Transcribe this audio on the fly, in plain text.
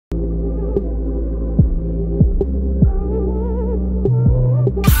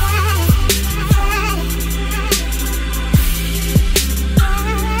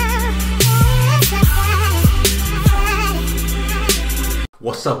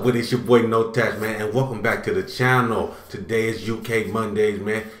What's up with it? It's your boy No Tatts, man, and welcome back to the channel. Today is UK Mondays,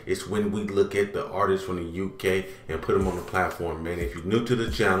 man. It's when we look at the artists from the UK and put them on the platform, man. If you're new to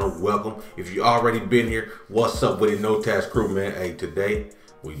the channel, welcome. If you already been here, what's up with it? No Tatts crew, man. Hey, today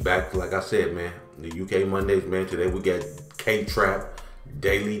we back, like I said, man. The UK Mondays, man. Today we got K-Trap,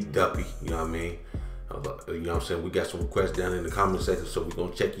 Daily Duppy. You know what I mean? You know what I'm saying? We got some requests down in the comment section, so we're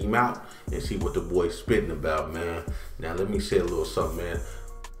gonna check him out and see what the boy's spitting about, man. Now let me say a little something, man.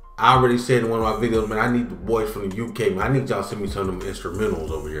 I already said in one of my videos, man, I need the boys from the UK, man. I need y'all to send me some of them instrumentals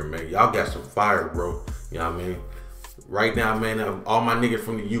over here, man. Y'all got some fire, bro. You know what I mean? Right now, man, all my niggas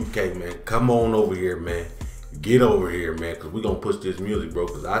from the UK, man, come on over here, man. Get over here, man, because we're going to push this music, bro,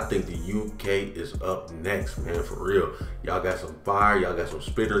 because I think the UK is up next, man, for real. Y'all got some fire. Y'all got some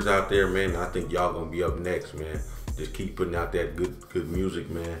spitters out there, man. I think y'all going to be up next, man. Just keep putting out that good music,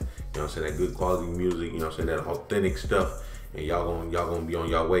 man. You know what I'm saying? That good quality music, you know what I'm saying? That authentic stuff. And y'all gonna be on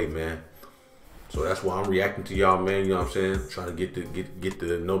y'all way, man. So that's why I'm reacting to y'all, man. You know what I'm saying? Trying to get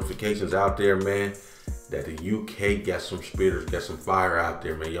the notifications out there, man. That the UK got some spitters, got some fire out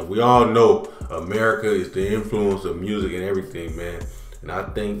there, man. Yeah, we all know America is the influence of music and everything, man. And I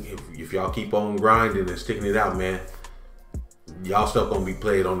think if y'all keep on grinding and sticking it out, man, y'all stuff gonna be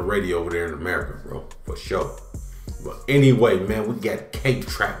played on the radio over there in America, bro, for sure. But anyway, man, we got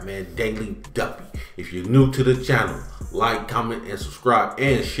K-Trap, man, Daily Duppy. If you're new to the channel, like, comment, and subscribe,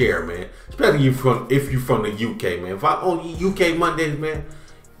 and share, man. Especially if you're from the UK, man. If I own UK Mondays, man,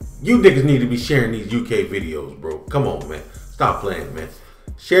 you niggas need to be sharing these UK videos, bro. Come on, man. Stop playing, man.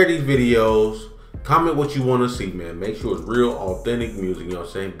 Share these videos. Comment what you want to see, man. Make sure it's real, authentic music, you know what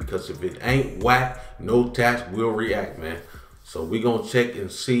I'm saying? Because if it ain't whack, No Tatts will react, man. So we gonna check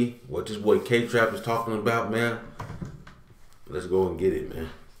and see what this boy K-Trap is talking about, man. Let's go and get it, man.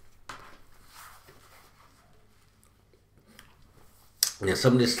 Yeah,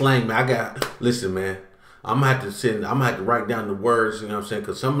 some of this slang, man, listen, man. I'm gonna have to write down the words, you know what I'm saying?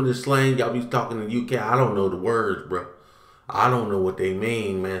 Cause some of this slang, y'all be talking in the UK, I don't know the words, bro. I don't know what they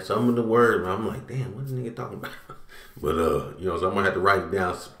mean, man. Some of the words, man, I'm like, damn, what this nigga talking about? But, you know, so I'm gonna have to write it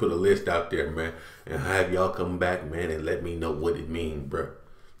down, put a list out there, man. And have y'all come back, man, and let me know what it means, bro.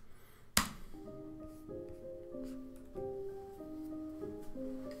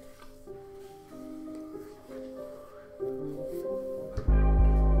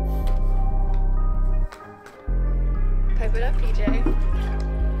 Pipe it up, PJ.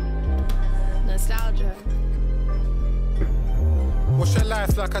 Nostalgia. What's your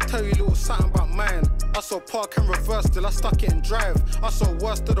life like? I tell you a little something about mine. I saw park and reverse till I stuck it and drive. I saw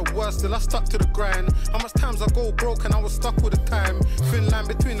worst of the worst till I stuck to the grind. How much times I go broke and I was stuck with the time. Thin line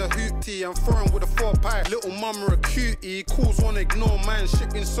between the hoopty and foreign with a 4-pipe. Little mama a cutie, calls wanna ignore mine.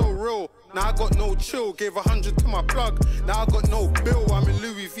 Shit been so real. Now I got no chill, gave 100 to my plug. Now I got no bill, I'm in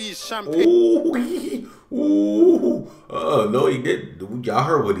Louis V champagne. No, he didn't. Y'all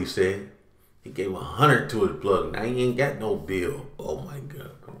heard what he said. He gave 100 to his plug. Now he ain't got no bill. Oh my God.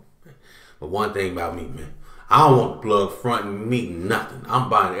 But one thing about me, man, I don't want the plug fronting me nothing. I'm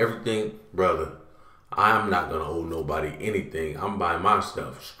buying everything, brother. I'm not gonna owe nobody anything. I'm buying my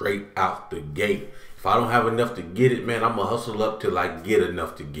stuff straight out the gate. If I don't have enough to get it, man, I'm gonna hustle up till I get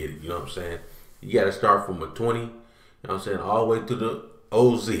enough to get it. You know what I'm saying? You gotta start from a 20, you know what I'm saying, all the way to the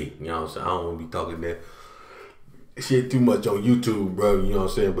OZ. You know what I'm saying? I don't wanna be talking that shit too much on YouTube, bro. You know what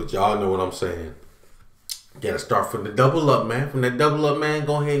I'm saying? But y'all know what I'm saying. You gotta start from the double up, man. From that double up, man,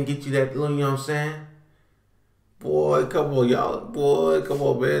 go ahead and get you that little, you know what I'm saying? Boy, come on, y'all. Boy, come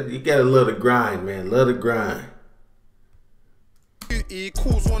on, man. You gotta love the grind, man. Love the grind.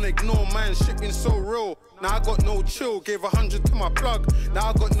 Calls wanna ignore mine, shit been so real. Now I got no chill, gave 100 to my plug. Now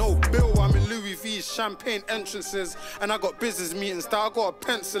I got no bill, I'm in Louis V champagne entrances. And I got business meetings that I got a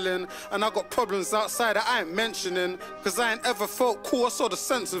pencil in. And I got problems outside that I ain't mentioning. Cause I ain't ever felt cool, I saw the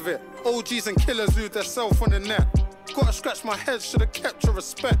sense of it. OGs and killers lose their self on the net. Gotta scratch my head, should've kept your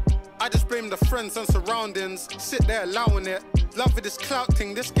respect. I just blame the friends and surroundings, sit there allowing it. Love with this clout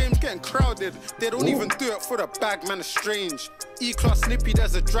thing, this game's getting crowded. They don't even do it for the bag, man, it's strange. E-class snippy,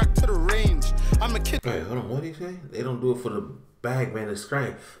 there's a drag to the range. I'm a kid. Hey, hold on, what did he say? They don't do it for the bag, man, it's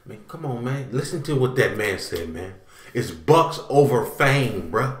strange. Man, come on, man. Listen to what that man said, man. It's bucks over fame,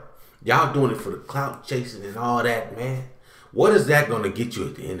 bruh. Y'all doing it for the clout chasing and all that, man. What is that gonna get you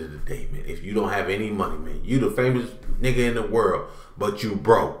at the end of the day, man? If you don't have any money, man. You the famous nigga in the world, but you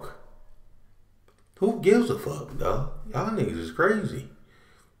broke. Who gives a fuck, dog? Y'all niggas is crazy.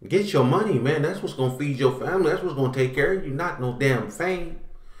 Get your money, man. That's what's gonna feed your family. That's what's gonna take care of you. Not no damn fame.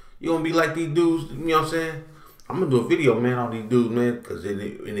 You gonna be like these dudes, you know what I'm saying? I'm gonna do a video, man, on these dudes, man, because in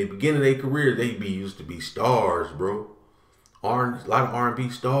the beginning of their career, they used to be stars, bro. a lot of R&B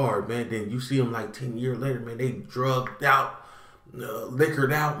stars, man. Then you see them like 10 years later, man. They drugged out,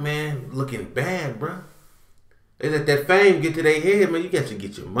 liquored out, man, looking bad, bro. They let that fame get to their head, man. You got to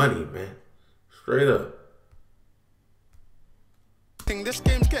get your money, man. Straight up. This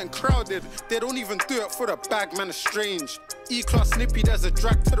game's getting crowded. They don't even do it for the bag, man. It's strange. E-class snippy, there's a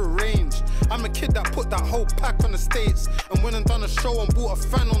drag to the range. I'm a kid that put that whole pack on the States and went and done a show and bought a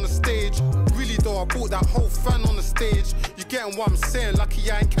fan on the stage. Really though, I bought that whole fan on the stage. You getting what I'm saying? Lucky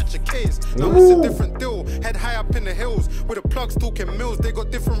I ain't catch a case. Now it's a different deal. Head high up in the hills with the plugs talking mills. They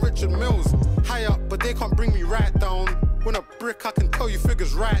got different Richard Mills. High up, but they can't bring me right down. When a brick, I can tell you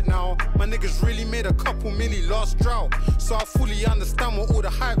figures right now. My niggas really made a couple milli last drought, so I fully understand what all the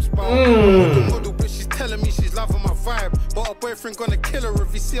hype's about. The model, but she's telling me she's loving my vibe, but her boyfriend gonna kill her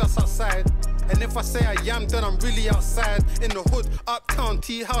if he see us outside. And if I say I am, then I'm really outside. In the hood, uptown,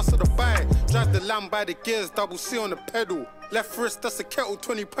 tea house or the buy. Drive the lamb by the gears, double C on the pedal. Left wrist, that's a kettle,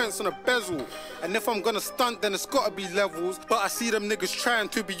 20 pence on a bezel. And if I'm gonna stunt, then it's gotta be levels. But I see them niggas trying,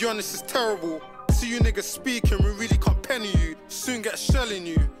 to be honest, it's terrible. See you niggas speaking, we really can't penny you. Soon get shelling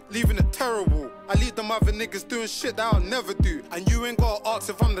you, leaving it terrible. I leave them other niggas doing shit that I'll never do. And you ain't gotta ask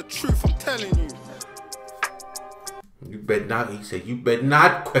if I'm the truth, I'm telling you. You better not, he said, you better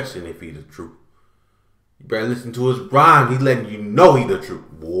not question if he the truth. You better listen to his rhyme. He letting you know he the truth.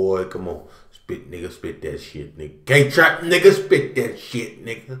 Boy, come on. Spit, nigga, spit that shit, nigga. K-Trap, nigga, spit that shit,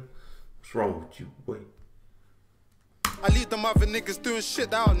 nigga. What's wrong with you, boy? I leave them other niggas doing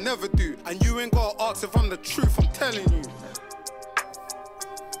shit that I'll never do. And you ain't gotta ask if I'm the truth, I'm telling you.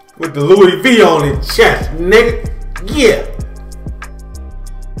 With the Louis V on his chest, nigga. Yeah.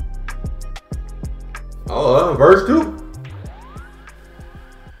 Oh, verse 2.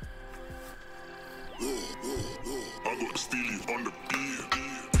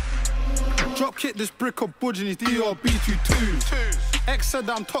 Drop kick this brick up budge in his DRB22. X said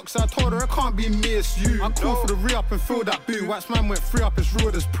that I'm toxic, I told her it can't be me, it's you. I called for the re-up and fill that boot. Wax man went free up, it's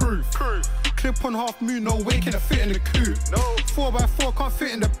real, there's proof. Clip on half moon, no way can it fit in the coupe. 4x4 can't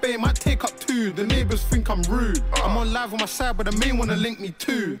fit in the bay, might take up 2. The neighbors think I'm rude. I'm on live on my side, but the main wanna link me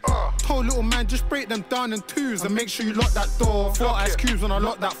too. Told little man, just break them down in 2s and make sure you lock that door. 4 ice cubes when I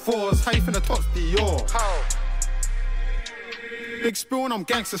lock that 4s. How you finna touch Dior? How? Big spill and I'm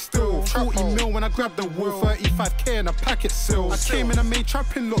gangster still. 40 mil when I grabbed the wool. 35k in a packet still. I came in and made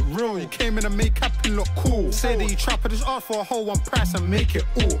trapping look real. You came in and made capping look cool. Say that you trap, I just ask for a whole one price and make it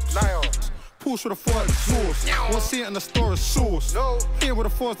all. Push with a 4 exhaust. Won't see it in the store as sauce. Here with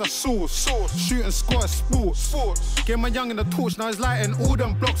the 4s, that's sauce. Shoot and score is sports. Get my young in the torch, now he's lighting all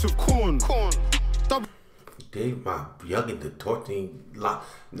them blocks with corn. Dave, my young in the torch. What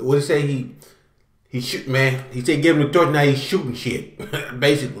did he say? He shoot, man. He said give him the torch, now he's shooting shit.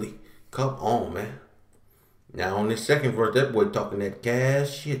 Basically. Come on, man. Now on this second verse, that boy talking that gas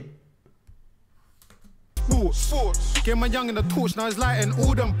shit. Sports. Get my young in the torch, now he's lighting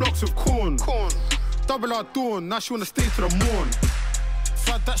all them blocks with corn. Double R dawn, now she wanna stay to the morn.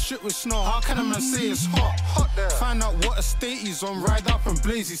 Flood that shit with snow, how can a man say it's hot? There. Find out what estate he's on, ride up and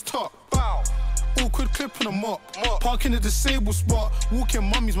blaze his top. Bow. Awkward clip on a mop. Park in a disabled spot. Walking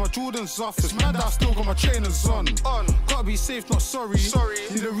mummies, my Jordan's off. It's mad that I still got my trainers on. Gotta be safe, not sorry.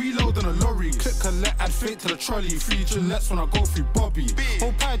 Need a reload on a lorry. Click collect, add fate to the trolley. 3 Gillettes when I go through Bobby.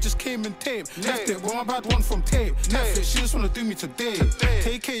 Whole pie just came in tape. Left it, got my bad one from tape. Netflix, she just wanna do me today.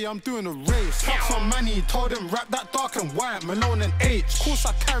 KK, I'm doing a race. Talks on money, told him rap that dark and white. Malone and H. Course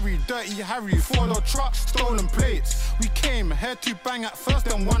I carry Dirty Harry. 4-door truck, stolen plates. We came, head to bang at first,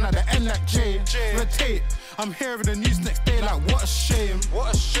 then one at the end like Jay. Rotate. I'm hearing the news next day like what a shame.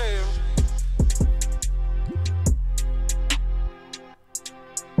 What a shame.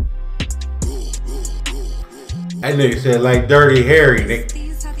 That nigga said like Dirty Harry,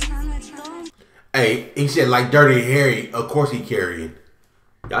 nigga. Hey, he said like Dirty Harry. Of course he carrying.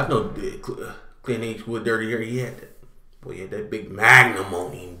 Y'all know Clint Eastwood, Dirty Harry. He had that. Boy, he had that big magnum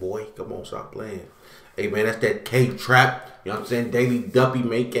on him, boy. Come on, stop playing. Hey, man, that's that K-Trap. You know what I'm saying? Daily Duppy,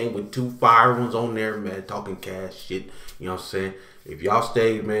 man, came with 2 fire ones on there, man, talking cash shit. You know what I'm saying? If y'all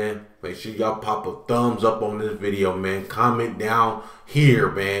stayed, man, make sure y'all pop a thumbs up on this video, man. Comment down here,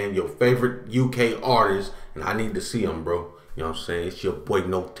 man, your favorite UK artist, and I need to see them, bro. You know what I'm saying? It's your boy,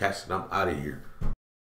 No Tatts, and I'm out of here.